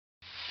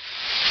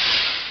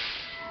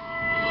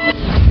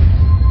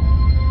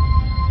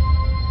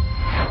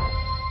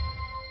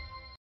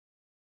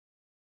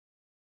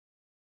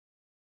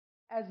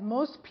As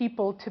most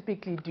people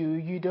typically do,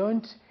 you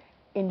don't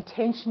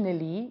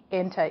intentionally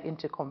enter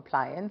into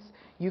compliance.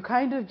 You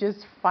kind of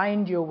just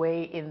find your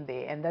way in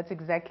there, and that's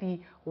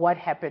exactly what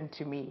happened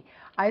to me.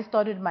 I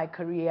started my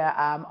career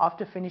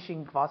after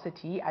finishing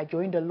varsity. I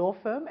joined a law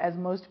firm, as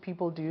most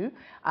people do,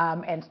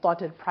 and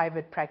started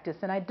private practice.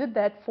 And I did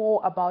that for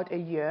about a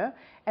year,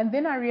 and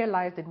then I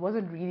realized it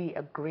wasn't really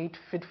a great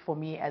fit for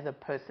me as a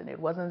person. It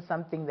wasn't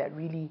something that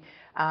really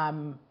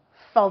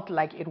felt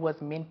like it was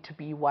meant to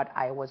be what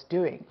I was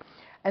doing.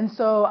 And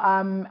so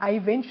I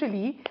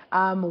eventually,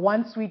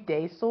 one sweet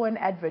day, saw an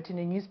advert in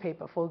a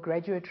newspaper for a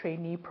graduate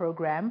trainee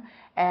program,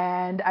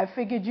 and I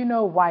figured,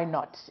 why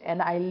not?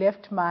 And I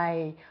left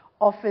my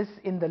office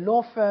in the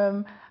law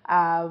firm,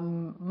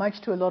 much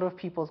to a lot of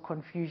people's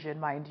confusion,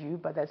 mind you,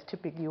 but that's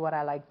typically what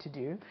I like to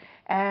do,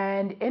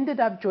 and ended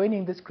up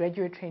joining this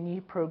graduate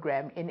trainee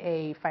program in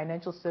a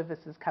financial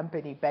services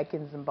company back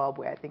in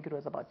Zimbabwe. I think it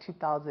was about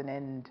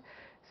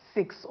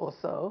 2006 or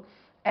so.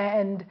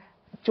 And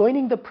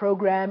joining the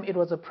program, it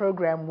was a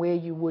program where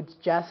you would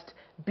just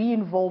be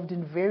involved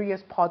in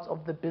various parts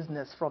of the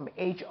business, from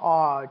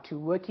HR to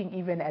working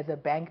even as a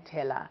bank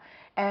teller.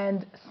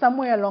 And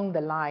somewhere along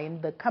the line,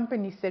 the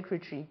company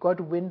secretary got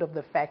wind of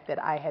the fact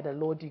that I had a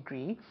law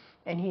degree,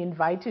 and he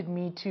invited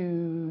me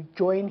to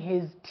join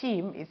his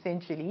team,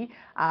 essentially,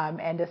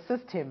 and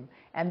assist him.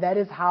 And that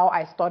is how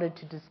I started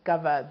to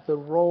discover the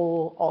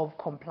role of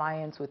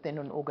compliance within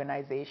an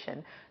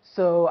organization.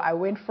 So I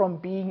went from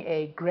being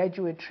a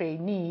graduate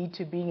trainee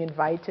to being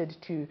invited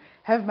to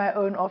have my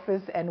own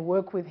office and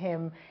work with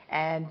him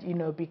and,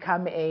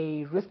 become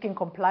a risk and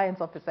compliance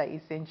officer,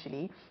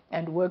 essentially,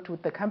 and worked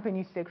with the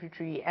company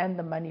secretary and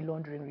the money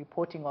laundering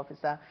reporting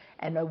officer.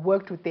 And I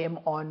worked with them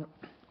on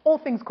all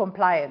things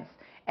compliance.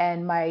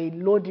 And my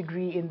law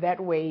degree in that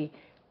way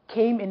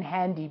came in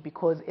handy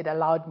because it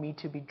allowed me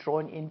to be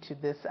drawn into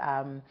this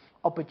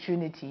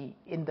opportunity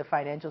in the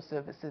financial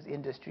services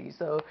industry.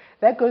 So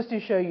that goes to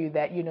show you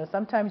that,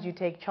 sometimes you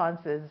take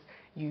chances,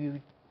 you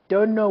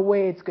don't know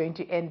where it's going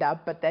to end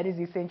up, but that is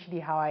essentially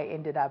how I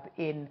ended up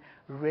in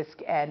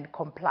risk and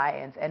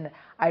compliance. And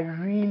I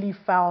really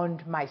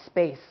found my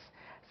space,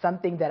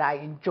 something that I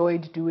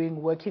enjoyed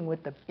doing, working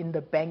in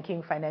the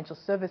banking financial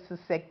services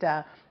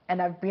sector,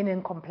 and I've been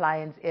in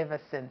compliance ever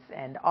since.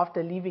 And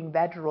after leaving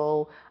that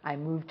role, I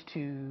moved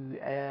to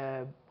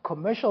a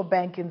commercial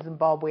bank in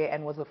Zimbabwe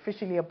and was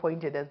officially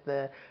appointed as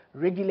the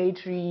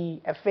regulatory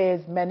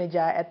affairs manager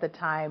at the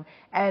time.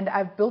 And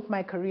I've built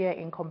my career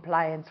in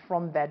compliance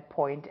from that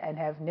point and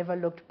have never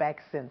looked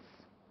back since.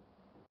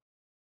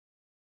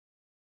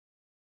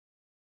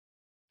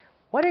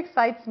 What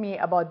excites me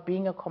about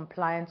being a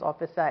compliance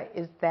officer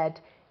is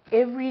that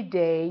every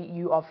day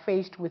you are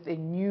faced with a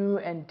new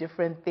and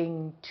different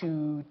thing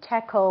to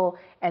tackle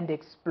and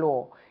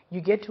explore.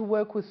 You get to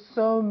work with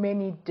so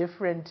many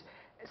different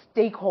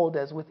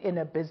stakeholders within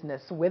a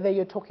business, whether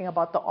you're talking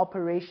about the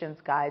operations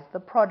guys, the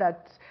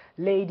products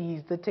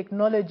ladies, the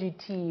technology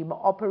team,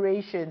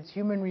 operations,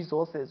 human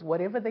resources,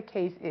 whatever the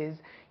case is,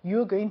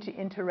 you're going to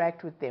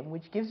interact with them,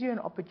 which gives you an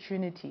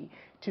opportunity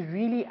to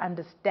really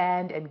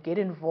understand and get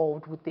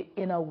involved with the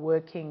inner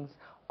workings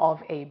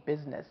of a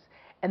business.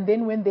 And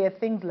then when there are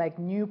things like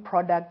new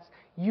products,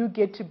 you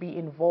get to be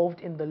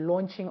involved in the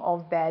launching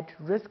of that,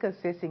 risk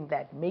assessing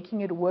that,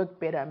 making it work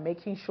better,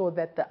 making sure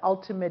that the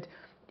ultimate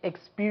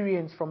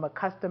experience from a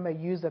customer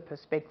user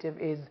perspective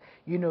is,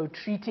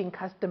 treating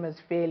customers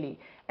fairly.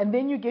 And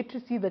then you get to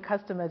see the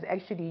customers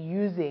actually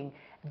using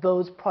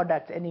those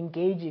products and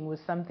engaging with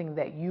something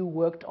that you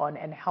worked on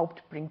and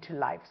helped bring to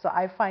life. So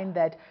I find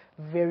that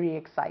very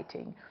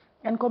exciting.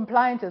 And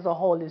compliance as a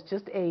whole is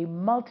just a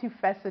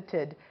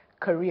multifaceted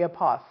career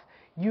path.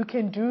 You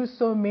can do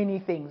so many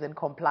things in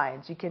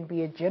compliance. You can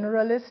be a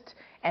generalist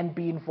and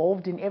be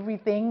involved in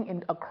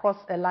everything across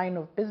a line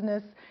of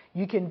business.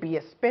 You can be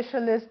a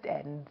specialist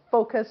and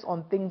focus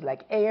on things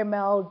like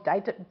AML,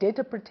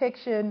 data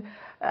protection,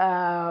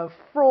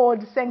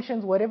 fraud,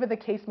 sanctions, whatever the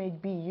case may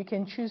be. You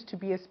can choose to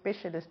be a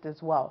specialist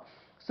as well.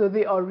 So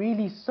there are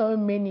really so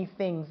many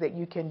things that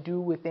you can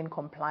do within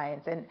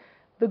compliance. And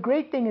the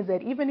great thing is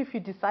that even if you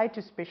decide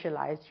to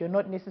specialize, you're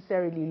not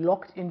necessarily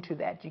locked into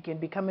that. You can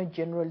become a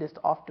generalist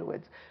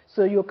afterwards.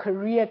 So your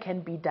career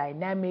can be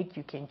dynamic.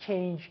 You can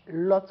change,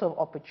 lots of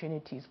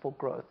opportunities for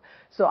growth.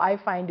 So I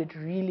find it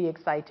really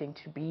exciting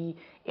to be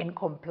in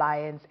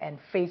compliance and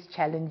face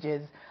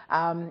challenges.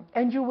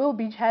 And you will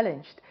be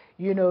challenged.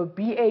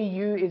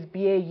 BAU is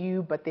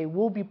BAU, but there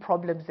will be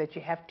problems that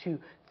you have to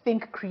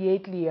think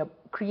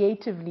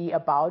creatively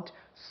about,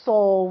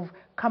 solve,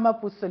 come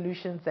up with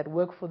solutions that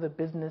work for the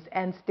business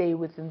and stay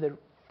within the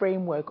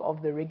framework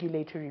of the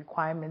regulatory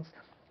requirements.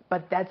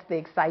 But that's the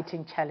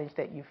exciting challenge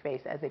that you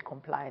face as a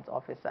compliance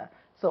officer.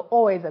 So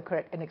always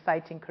an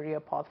exciting career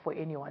path for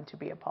anyone to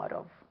be a part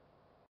of.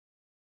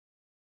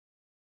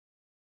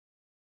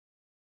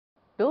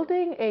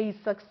 Building a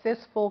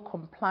successful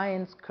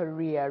compliance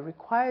career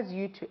requires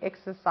you to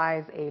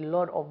exercise a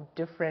lot of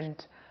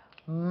different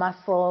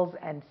muscles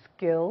and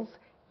skills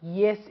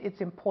yes,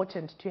 it's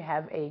important to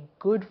have a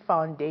good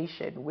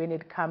foundation when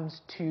it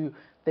comes to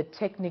the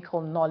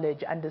technical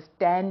knowledge,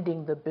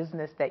 understanding the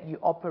business that you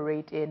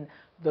operate in,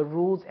 the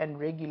rules and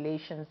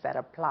regulations that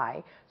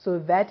apply. So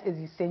that is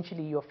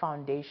essentially your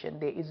foundation.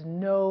 There is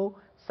no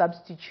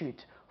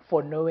substitute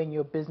for knowing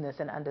your business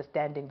and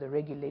understanding the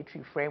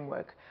regulatory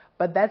framework.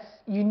 But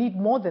you need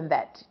more than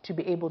that to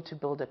be able to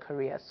build a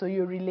career. So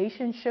your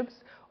relationships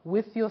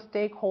with your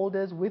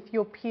stakeholders, with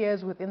your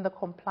peers within the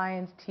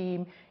compliance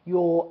team,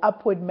 your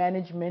upward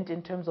management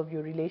in terms of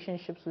your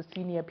relationships with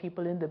senior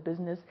people in the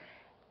business,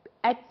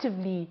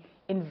 actively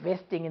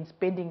investing and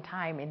spending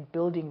time in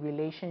building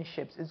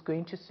relationships is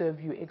going to serve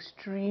you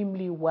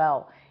extremely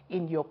well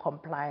in your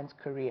compliance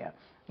career.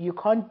 You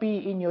can't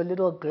be in your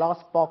little glass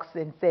box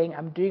and saying,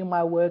 I'm doing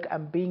my work,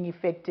 I'm being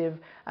effective,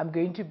 I'm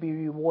going to be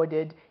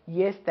rewarded.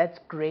 Yes, that's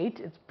great,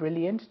 it's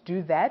brilliant,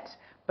 do that.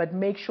 But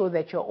make sure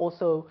that you're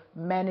also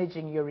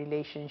managing your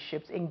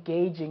relationships,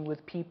 engaging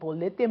with people.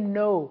 Let them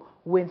know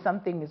when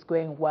something is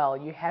going well.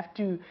 You have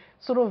to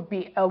sort of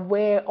be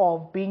aware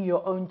of being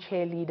your own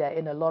cheerleader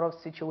in a lot of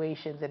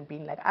situations and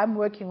being like, I'm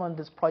working on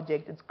this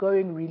project, it's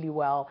going really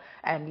well,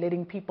 and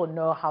letting people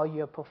know how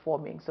you're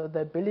performing. So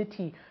the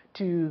ability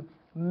to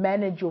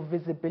manage your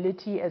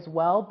visibility as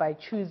well by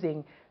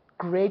choosing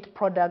great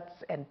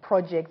products and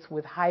projects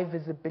with high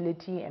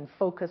visibility and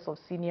focus of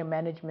senior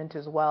management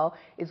as well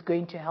is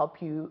going to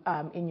help you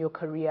in your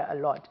career a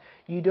lot.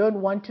 You don't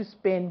want to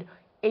spend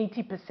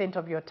 80%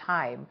 of your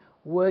time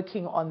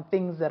working on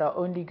things that are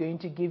only going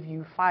to give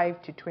you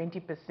 5 to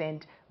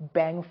 20%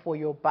 bang for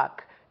your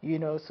buck.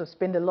 So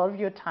spend a lot of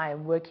your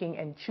time working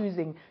and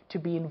choosing to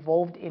be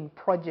involved in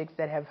projects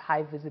that have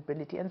high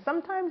visibility. And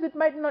sometimes it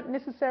might not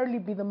necessarily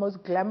be the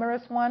most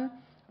glamorous one,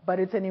 but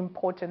it's an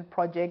important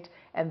project,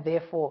 and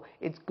therefore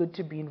it's good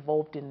to be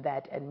involved in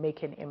that and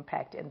make an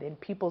impact. And then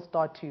people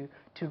start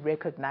to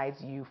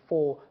recognize you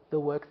for the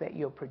work that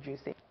you're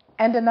producing.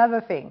 And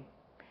another thing,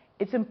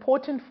 it's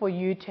important for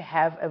you to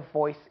have a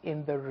voice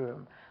in the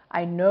room.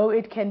 I know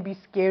it can be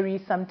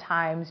scary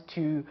sometimes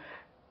to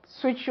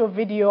switch your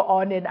video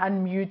on and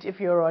unmute if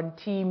you're on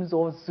Teams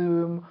or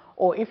Zoom,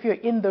 or if you're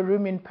in the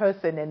room in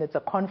person and it's a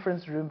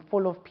conference room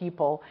full of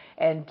people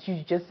and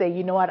you just say,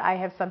 you know what, I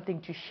have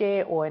something to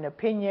share or an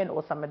opinion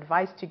or some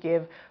advice to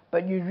give,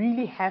 but you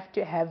really have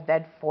to have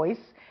that voice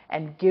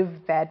and give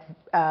that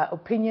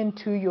opinion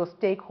to your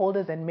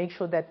stakeholders and make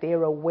sure that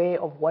they're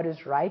aware of what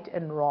is right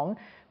and wrong,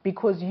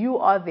 because you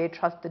are their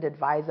trusted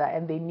advisor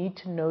and they need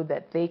to know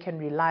that they can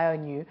rely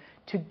on you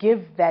to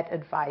give that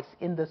advice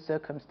in the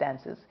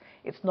circumstances.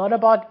 It's not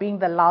about being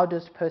the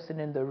loudest person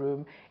in the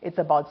room. It's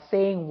about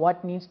saying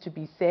what needs to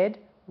be said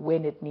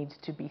when it needs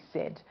to be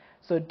said.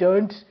 So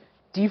don't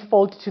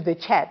default to the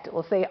chat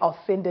or say, I'll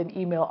send an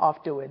email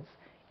afterwards.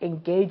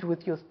 Engage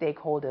with your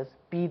stakeholders.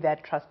 Be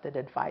that trusted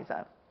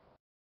advisor.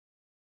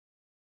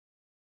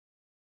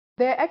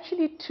 There are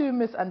actually two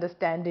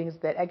misunderstandings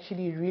that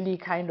actually really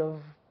kind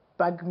of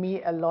bug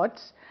me a lot.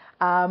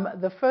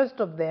 The first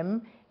of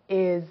them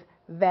is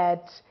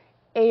that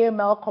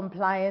AML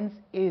compliance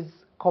is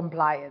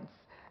compliance.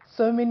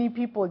 So many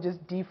people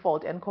just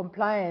default, and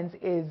compliance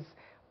is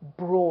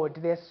broad.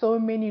 There's so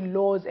many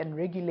laws and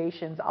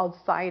regulations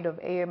outside of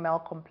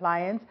AML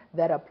compliance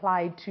that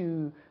apply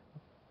to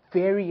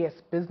various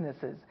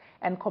businesses.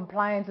 And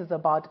compliance is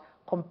about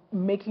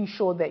making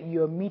sure that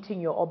you're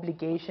meeting your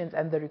obligations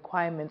and the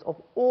requirements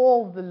of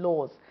all the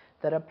laws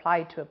that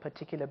apply to a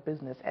particular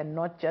business, and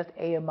not just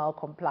AML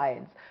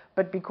compliance.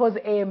 But because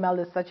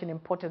AML is such an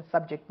important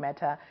subject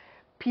matter,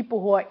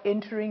 people who are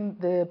entering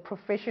the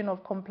profession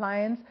of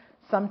compliance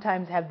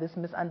sometimes have this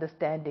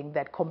misunderstanding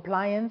that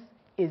compliance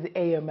is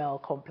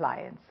AML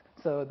compliance.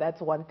 So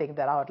that's one thing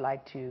that I would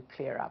like to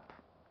clear up.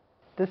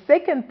 The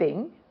second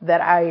thing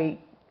that I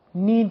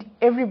need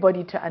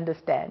everybody to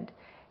understand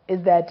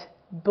is that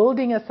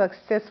building a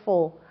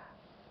successful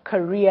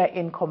career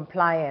in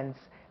compliance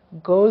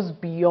goes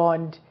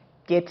beyond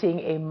getting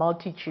a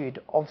multitude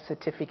of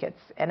certificates.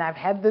 And I've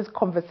had this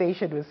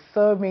conversation with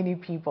so many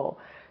people.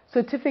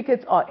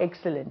 Certificates are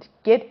excellent.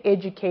 Get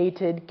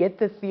educated, get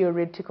the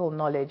theoretical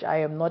knowledge. I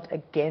am not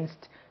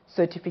against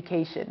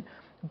certification,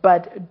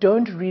 but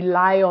don't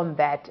rely on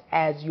that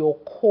as your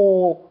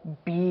core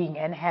being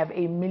and have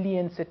a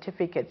million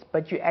certificates,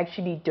 but you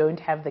actually don't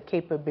have the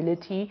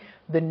capability,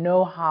 the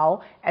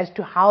know-how as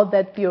to how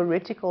that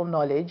theoretical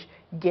knowledge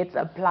gets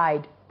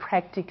applied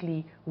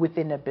practically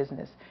within a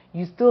business.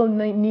 You still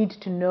need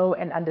to know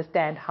and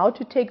understand how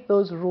to take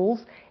those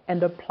rules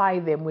and apply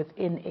them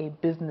within a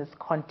business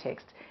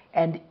context.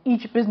 And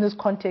each business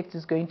context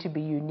is going to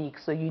be unique,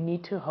 so you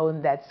need to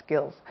hone that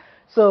skills.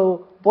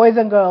 So boys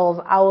and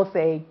girls, I will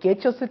say,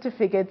 get your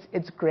certificates,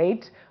 it's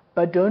great,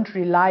 but don't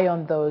rely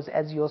on those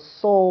as your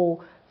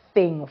sole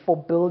thing for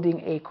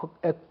building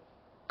a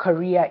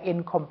career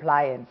in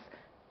compliance.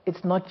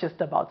 It's not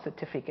just about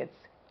certificates.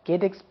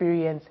 Get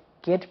experience,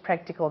 get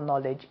practical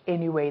knowledge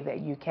any way that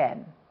you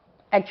can.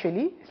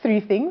 Actually, 3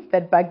 things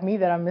that bug me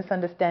that are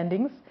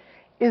misunderstandings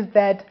is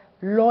that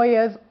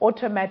lawyers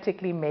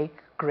automatically make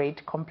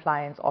great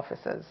compliance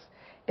officers.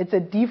 It's a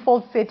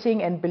default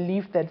setting and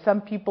belief that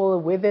some people,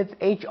 whether it's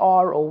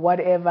HR or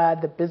whatever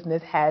the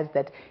business has,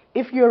 that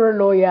if you're a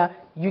lawyer,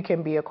 you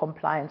can be a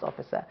compliance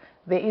officer.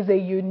 There is a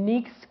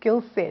unique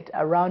skill set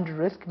around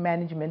risk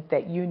management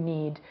that you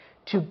need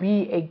to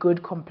be a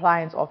good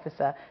compliance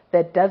officer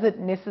that doesn't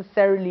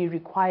necessarily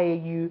require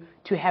you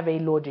to have a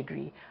law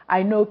degree.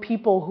 I know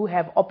people who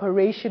have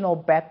operational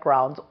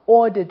backgrounds,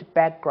 audit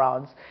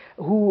backgrounds,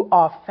 who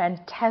are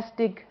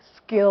fantastic,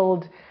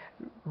 skilled,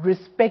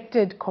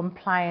 respected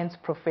compliance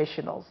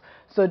professionals.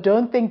 So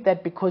don't think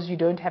that because you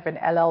don't have an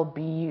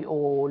LLB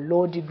or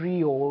law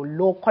degree or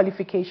law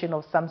qualification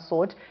of some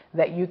sort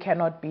that you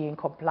cannot be in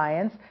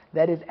compliance.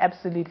 That is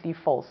absolutely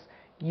false.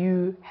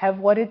 You have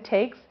what it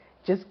takes.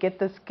 Just get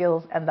the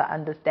skills and the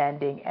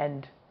understanding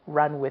and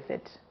run with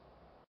it.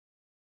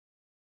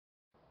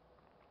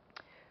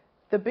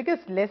 The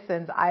biggest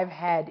lessons I've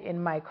had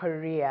in my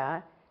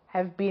career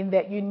have been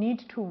that you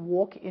need to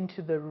walk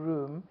into the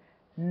room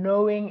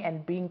knowing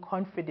and being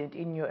confident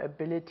in your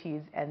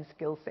abilities and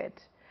skill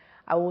set.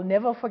 I will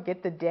never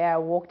forget the day I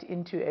walked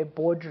into a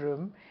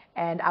boardroom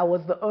and I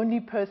was the only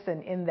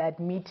person in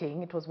that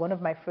meeting. It was one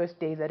of my first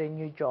days at a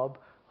new job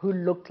who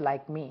looked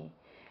like me.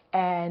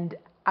 And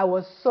I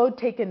was so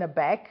taken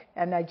aback,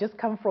 and I just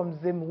come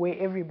from Zim where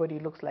everybody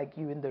looks like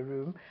you in the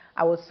room.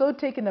 I was so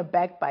taken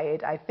aback by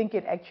it. I think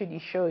it actually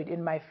showed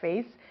in my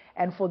face,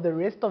 and for the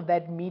rest of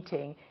that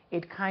meeting,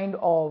 it kind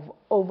of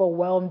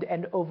overwhelmed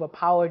and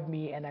overpowered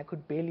me, and I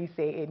could barely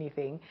say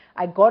anything.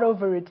 I got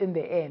over it in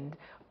the end,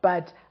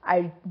 but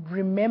I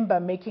remember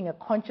making a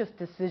conscious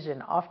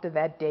decision after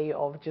that day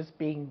of just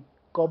being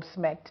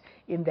gobsmacked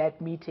in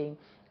that meeting,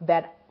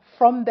 that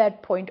from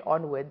that point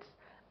onwards,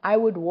 I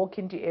would walk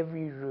into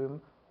every room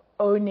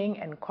owning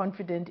and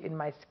confident in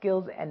my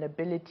skills and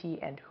ability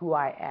and who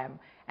I am.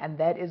 And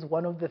that is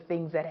one of the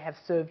things that have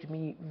served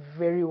me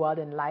very well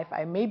in life.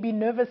 I may be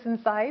nervous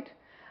inside.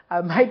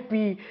 I might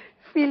be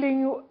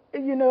feeling,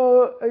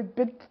 a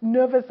bit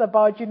nervous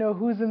about,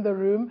 who's in the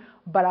room,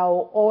 but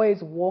I'll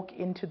always walk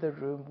into the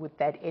room with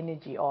that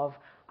energy of,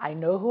 I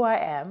know who I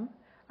am,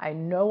 I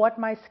know what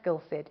my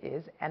skill set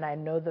is, and I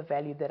know the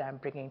value that I'm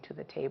bringing to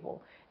the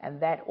table.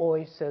 And that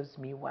always serves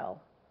me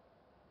well.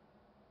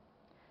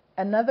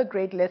 Another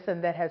great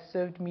lesson that has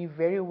served me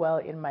very well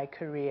in my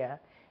career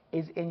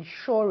is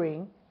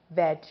ensuring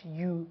that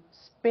you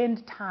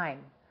spend time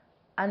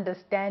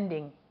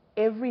understanding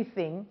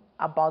everything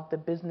about the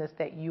business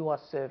that you are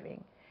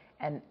serving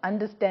and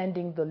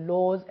understanding the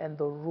laws and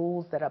the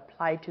rules that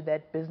apply to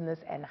that business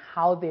and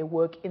how they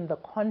work in the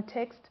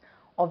context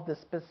of the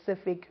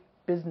specific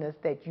business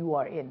that you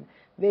are in.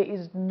 There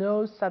is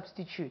no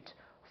substitute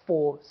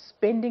for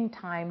spending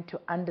time to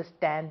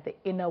understand the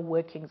inner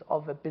workings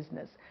of a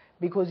business,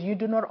 because you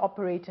do not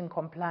operate in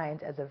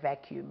compliance as a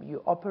vacuum.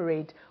 You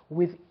operate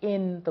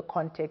within the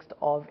context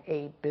of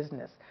a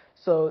business.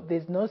 So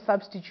there's no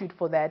substitute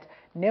for that.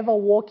 Never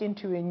walk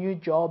into a new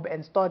job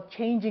and start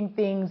changing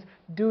things,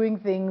 doing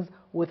things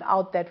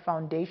without that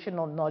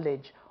foundational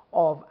knowledge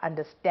of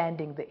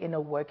understanding the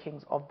inner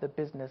workings of the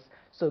business.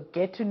 So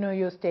get to know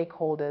your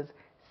stakeholders,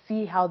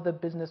 see how the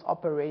business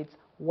operates.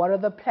 What are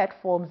the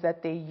platforms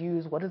that they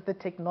use? What is the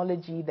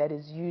technology that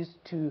is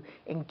used to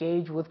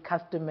engage with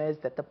customers,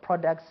 that the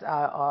products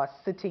are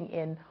sitting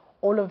in?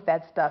 All of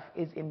that stuff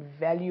is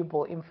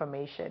invaluable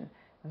information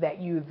that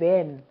you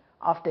then,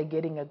 after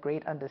getting a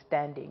great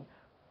understanding,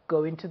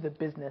 go into the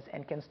business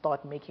and can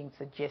start making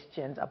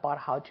suggestions about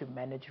how to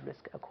manage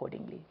risk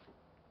accordingly.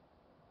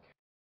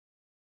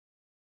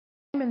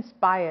 I'm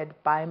inspired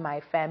by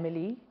my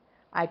family.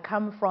 I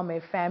come from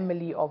a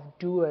family of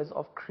doers,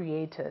 of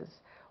creators.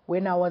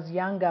 When I was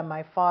younger,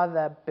 my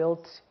father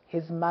built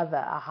his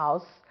mother a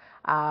house,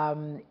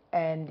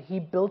 and he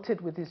built it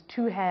with his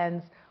two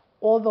hands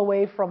all the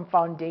way from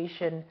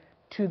foundation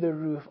to the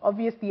roof.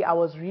 Obviously, I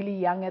was really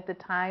young at the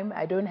time.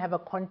 I don't have a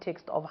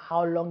context of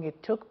how long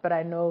it took, but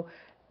I know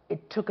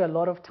it took a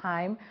lot of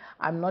time.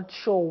 I'm not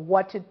sure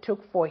what it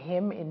took for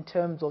him in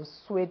terms of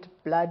sweat,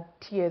 blood,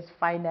 tears,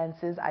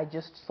 finances. I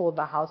just saw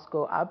the house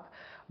go up,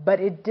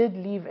 but it did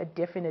leave a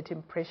definite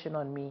impression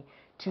on me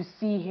to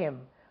see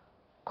him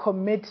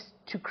commit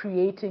to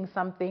creating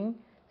something,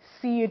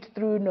 see it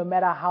through no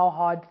matter how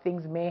hard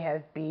things may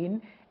have been,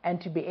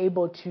 and to be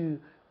able to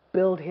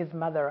build his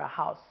mother a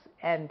house.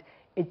 And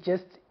it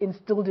just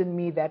instilled in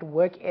me that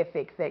work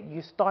ethic, that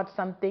you start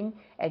something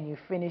and you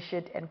finish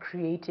it, and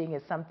creating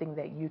is something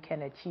that you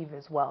can achieve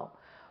as well.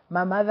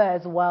 My mother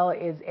as well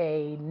is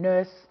a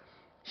nurse.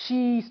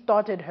 She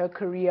started her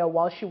career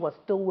while she was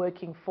still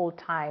working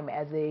full-time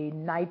as a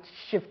night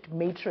shift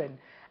matron.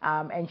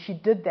 And she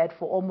did that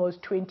for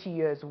almost 20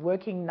 years,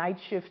 working night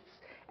shifts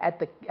at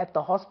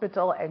the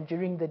hospital and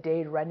during the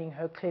day running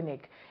her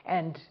clinic,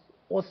 and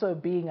also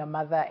being a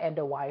mother and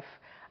a wife.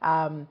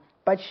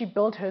 But she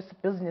built her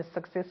business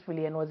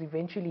successfully and was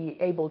eventually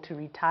able to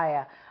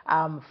retire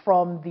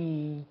from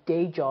the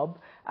day job,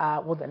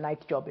 or the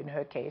night job in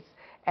her case,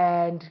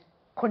 and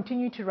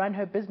continue to run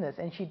her business.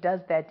 And she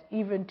does that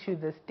even to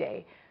this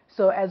day.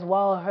 So as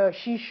well,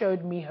 she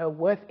showed me her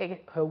work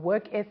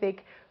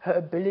ethic, her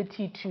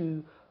ability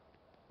to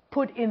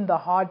put in the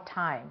hard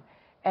time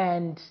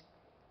and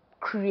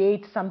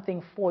create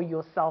something for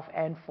yourself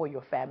and for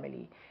your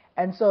family.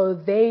 And so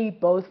they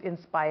both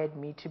inspired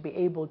me to be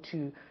able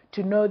to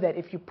know that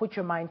if you put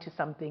your mind to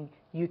something,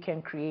 you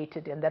can create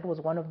it. And that was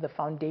one of the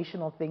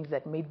foundational things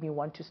that made me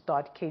want to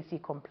start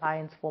KC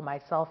Compliance for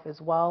myself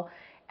as well.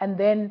 And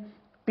then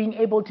being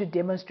able to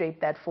demonstrate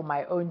that for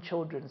my own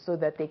children so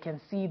that they can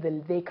see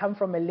they come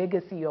from a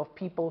legacy of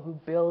people who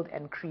build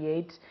and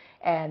create,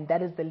 and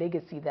that is the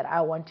legacy that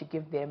I want to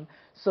give them.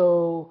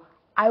 So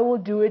I will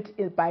do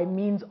it by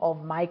means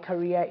of my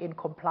career in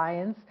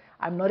compliance.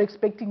 I'm not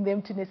expecting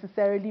them to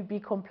necessarily be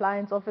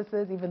compliance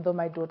officers, even though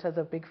my daughter's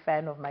a big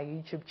fan of my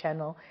YouTube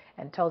channel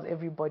and tells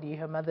everybody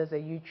her mother's a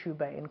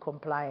YouTuber in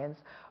compliance.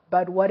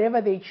 But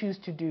whatever they choose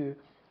to do,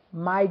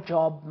 my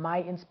job,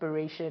 my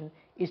inspiration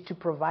is to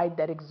provide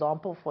that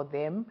example for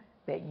them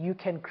that you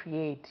can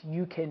create,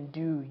 you can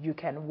do, you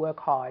can work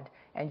hard,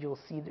 and you'll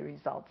see the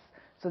results.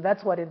 So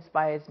that's what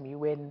inspires me.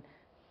 When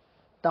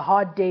the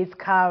hard days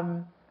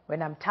come,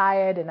 when I'm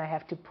tired and I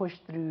have to push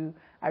through,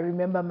 I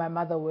remember my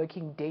mother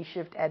working day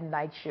shift and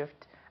night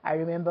shift. I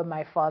remember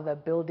my father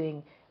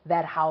building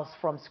that house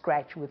from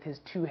scratch with his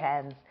 2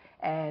 hands,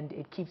 and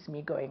it keeps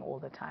me going all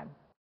the time.